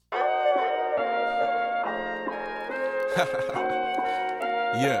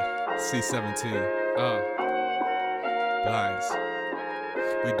Yeah, C17. Blinds.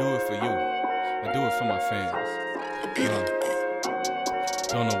 We do it for you. I do it for my fans.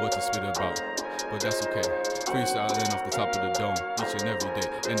 Don't know what to spit about, but that's okay. Freestyling off the top of the dome, each and every day.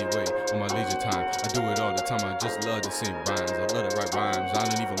 Anyway, on my leisure time, I do it all the time. I just love to sing rhymes. I love to write rhymes. I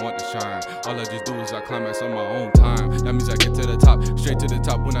don't even want to shine. All I just do is I climax on my own time. That means I get to the top, straight to the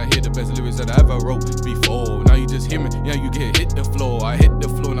top when I hear the best lyrics that I ever wrote before. Now you just hear me, yeah, you get hit the floor. I hit the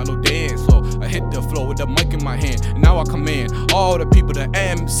floor, not no dance floor. I hit the floor with the mic in my hand, and now I command all the people, the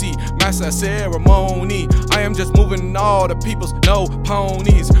MC, master ceremony. I am just moving all the peoples, no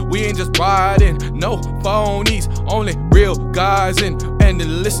ponies. We ain't just riding, no phonies. Only real guys in and the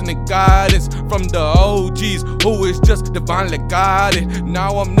listening guidance from the OGs who is just divinely guided.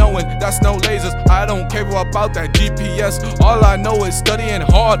 Now I'm knowing that's no lasers. I don't care about that GPS. All I know is studying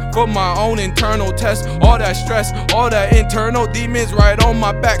hard for my own internal test. All that stress, all that internal demons right on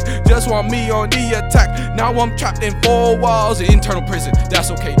my back just want me on the attack. Now I'm trapped in 4 walls, an internal prison. That's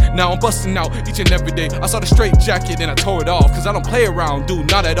okay. Now I'm busting out each and every day. I saw the straight jacket and I tore it off, cause I don't play around, dude,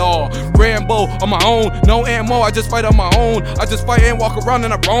 not at all. Rambo on my own, no ammo, I just fight on my own. I just fight and walk around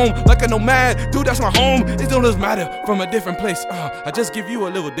and I roam like a nomad. Dude, that's my home. It don't just matter from a different place. I just give you a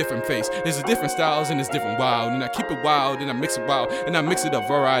little different face. It's a different styles and it's different wild. And I keep it wild and I mix it wild. And I mix it a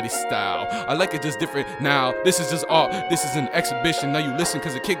variety style. I like it just different now. This is just art. This is an exhibition. Now you listen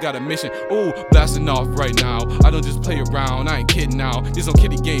cause the kid got a mission. Ooh, blasting off right now. I don't just play around. I ain't kidding now. These no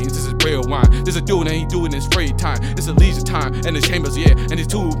kiddie games. This is real wine. There's a dude and he doing his free time. It's a leisure time and the chambers, yeah. And there's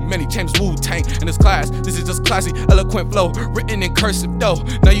too many chambers, Wu-Tang. And it's class. This is just classy, eloquent flow. Written in cursive though.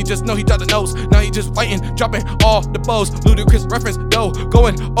 Now you just know he dropped the notes. Now he just fighting, dropping all the bows. Ludicrous reference though.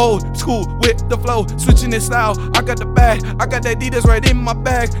 Going old school with the flow. Switching his style. I got the bag. I got that Adidas right in my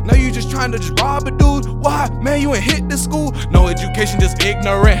bag. Now you just trying to just rob a dude. Why? Man, you ain't hit the school. No education, just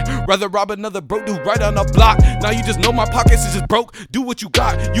ignorant. Rather rob another broke dude right on the block. Now you just know my pockets is just broke. Do what you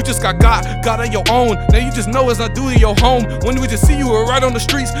got. You just got on your own. Now you just know it's not due to your home. When we just see you right on the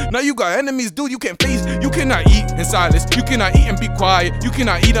streets. Now you got enemies, dude, you can't face. You cannot eat in silence. You cannot eat and be quiet. You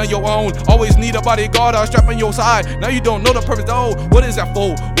cannot eat on your own. Always need a bodyguard or strap on your side. Now you don't know the purpose, oh, what is that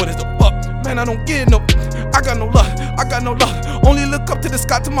for? What is the fuck? Man, I don't get no. I got no love, I got no love. Only look up to the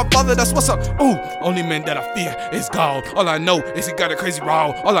sky to my father, that's what's up. Ooh, only man that I fear is God. All I know is he got a crazy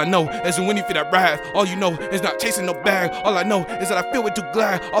raw. All I know is when he feel that wrath. All you know is not chasing no bag. All I know is that I feel it too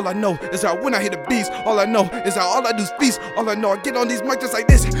glad. All I know is that when I hit the beast. All I know is that all I do is feast. All I know I get on these mics just like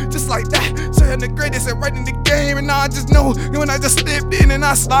this, just like that. Saying the greatest and right in the game. And now I just know when I just slipped in and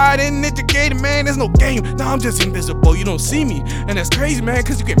I slide in educated, man, there's no game. Now I'm just invisible, you don't see me. And that's crazy, man,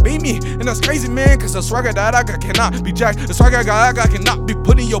 cause you can beat me. And that's crazy, man, cause the swagger that I got cannot be jacked. The swagger I got cannot be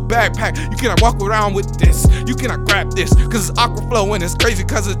put in your backpack. You cannot walk around with this. You cannot grab this, cause it's aqua flow and it's crazy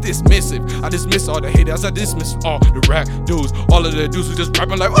cause it's dismissive. I dismiss all the haters, I dismiss all the rap dudes. All of the dudes who just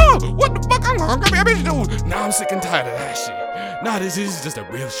rapping like, oh, what the fuck, I'm hungry, bitch, dude. Now I'm sick and tired of that shit. Nah, this is just a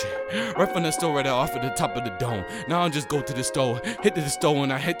real shit. Right from the store right there off of the top of the dome. Now I just go to the store, hit to the store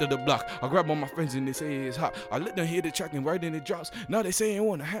and I hit to the block. I grab all my friends and they say it's hot. I let them hear the track and right in it drops. Now they say they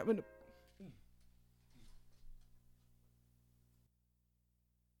wanna happen.